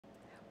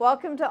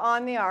Welcome to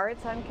On the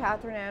Arts. I'm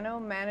Annau,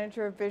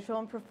 Manager of Visual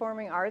and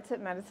Performing Arts at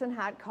Medicine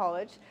Hat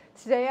College.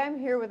 Today I'm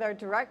here with our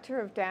Director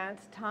of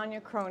Dance, Tanya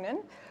Cronin.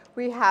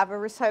 We have a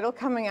recital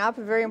coming up,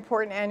 a very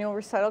important annual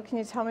recital. Can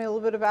you tell me a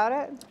little bit about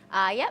it?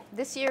 Yep,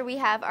 this year we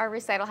have our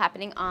recital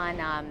happening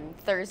on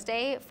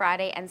Thursday,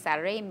 Friday, and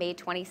Saturday, May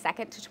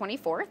 22nd to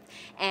 24th.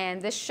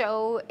 And this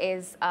show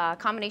is a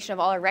combination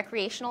of all our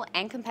recreational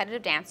and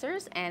competitive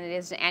dancers, and it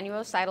is an annual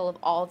recital of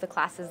all of the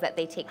classes that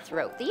they take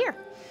throughout the year.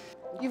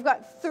 You've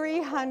got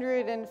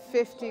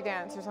 350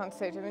 dancers on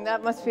stage. I mean,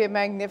 that must be a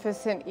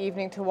magnificent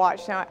evening to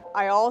watch. Now,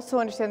 I also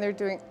understand they're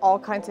doing all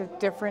kinds of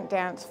different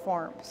dance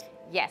forms.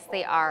 Yes,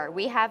 they are.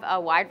 We have a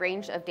wide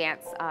range of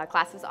dance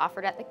classes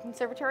offered at the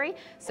Conservatory.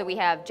 So we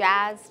have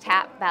jazz,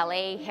 tap,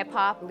 ballet,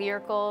 hip-hop,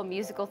 lyrical,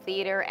 musical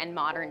theater, and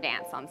modern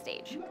dance on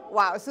stage.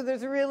 Wow, so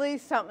there's really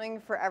something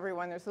for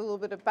everyone. There's a little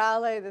bit of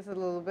ballet, there's a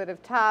little bit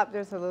of tap,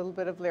 there's a little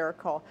bit of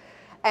lyrical.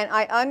 And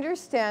I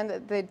understand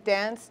that the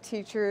dance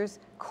teachers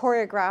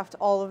choreographed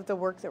all of the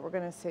work that we're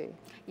going to see.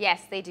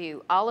 Yes, they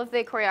do. All of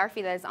the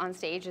choreography that is on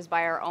stage is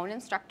by our own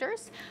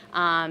instructors,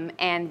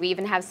 and we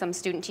even have some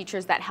student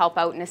teachers that help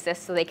out and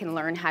assist so they can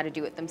learn how to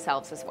do it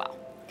themselves as well.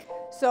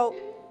 So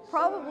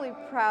probably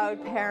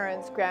proud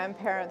parents,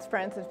 grandparents,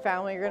 friends and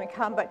family are going to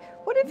come, but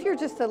what if you're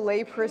just a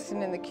lay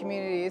person in the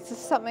community? Is this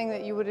something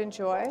that you would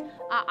enjoy?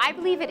 I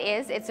believe it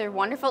is. It's a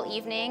wonderful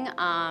evening.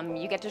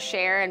 You get to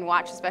share and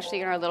watch,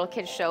 especially in our little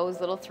kids shows,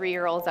 little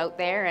 3-year-olds out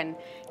there, and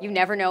you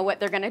never know what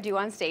they're going to do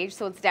on stage,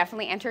 so it's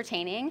definitely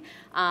entertaining.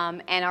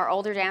 And our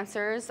older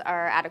dancers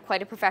are at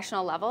quite a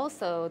professional level,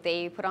 so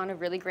they put on a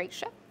really great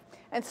show.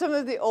 And some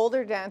of the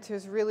older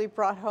dancers really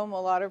brought home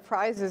a lot of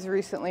prizes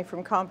recently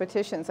from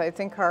competitions. I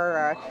think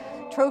our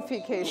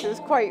trophy case is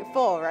quite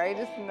full, right?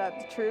 Isn't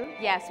that true?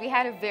 Yes, we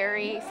had a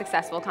very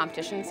successful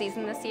competition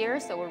season this year,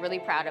 so we're really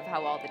proud of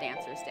how all the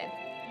dancers did.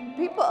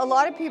 A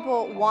lot of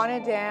people want to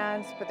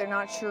dance, but they're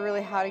not sure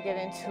really how to get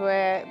into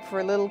it.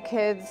 For little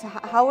kids,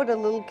 how would a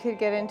little kid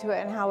get into it,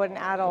 and how would an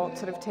adult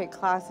sort of take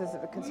classes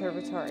at the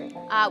Conservatory?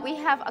 We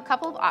have a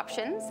couple of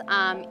options.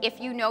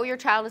 If you know your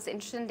child is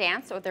interested in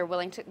dance or they're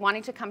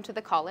wanting to come to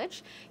the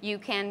college, you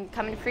can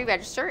come and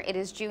pre-register. It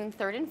is June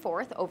 3rd and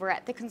 4th over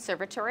at the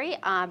Conservatory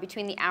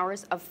between the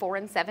hours of 4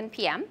 and 7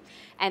 p.m.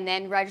 And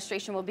then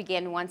registration will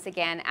begin once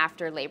again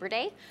after Labor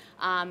Day.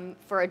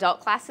 For adult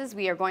classes,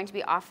 we are going to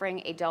be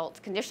offering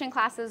adult conditioning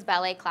classes,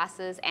 ballet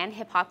classes, and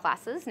hip-hop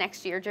classes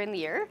next year during the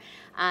year.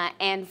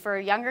 And for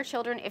younger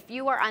children, if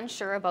you are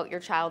unsure about your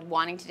child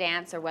wanting to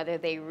dance or whether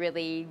they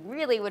really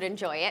would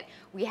enjoy it,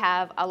 we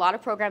have a lot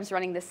of programs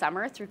running this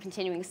summer through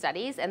continuing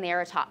studies, and they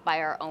are taught by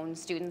our own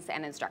students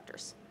and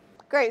instructors.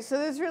 Great, so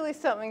there's really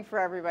something for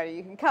everybody.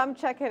 You can come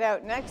check it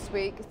out next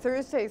week,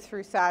 Thursday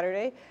through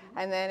Saturday,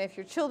 and then if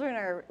your children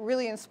are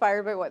really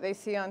inspired by what they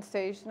see on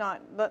stage, not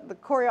the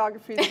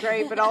choreography is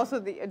great, but also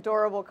the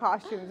adorable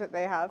costumes that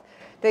they have,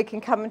 they can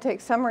come and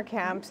take summer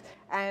camps.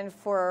 And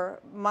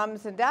for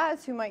mums and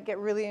dads who might get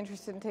really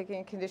interested in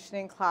taking a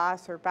conditioning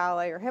class or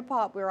ballet or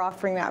hip-hop, we're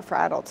offering that for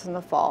adults in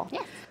the fall.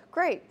 Yes.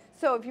 Great.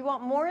 So if you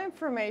want more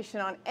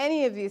information on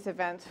any of these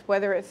events,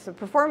 whether it's the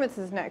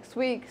performances next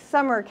week,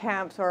 summer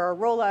camps, or a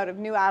rollout of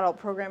new adult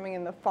programming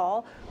in the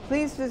fall,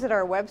 please visit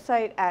our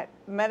website at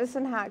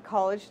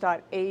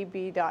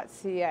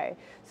medicinehatcollege.ab.ca.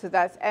 So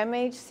that's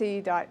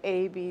mhc.ab.ca.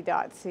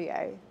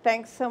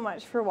 Thanks so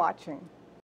much for watching.